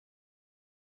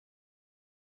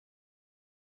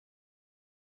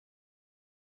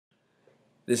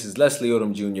This is Leslie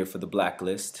Odom Jr. for The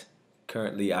Blacklist.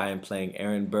 Currently, I am playing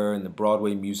Aaron Burr in the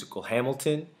Broadway musical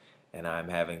Hamilton, and I'm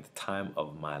having the time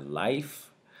of my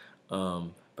life.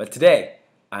 But today,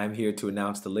 I'm here to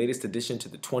announce the latest addition to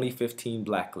the 2015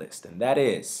 Blacklist, and that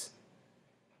is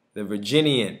The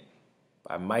Virginian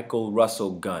by Michael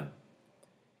Russell Gunn.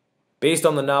 Based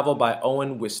on the novel by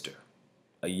Owen Wister,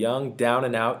 a young,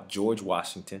 down-and-out George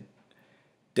Washington,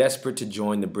 desperate to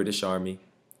join the British Army,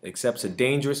 accepts a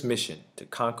dangerous mission to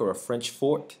conquer a French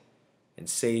fort and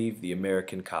save the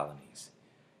American colonies.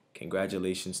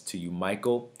 Congratulations to you,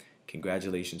 Michael.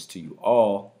 Congratulations to you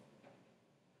all.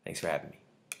 Thanks for having me.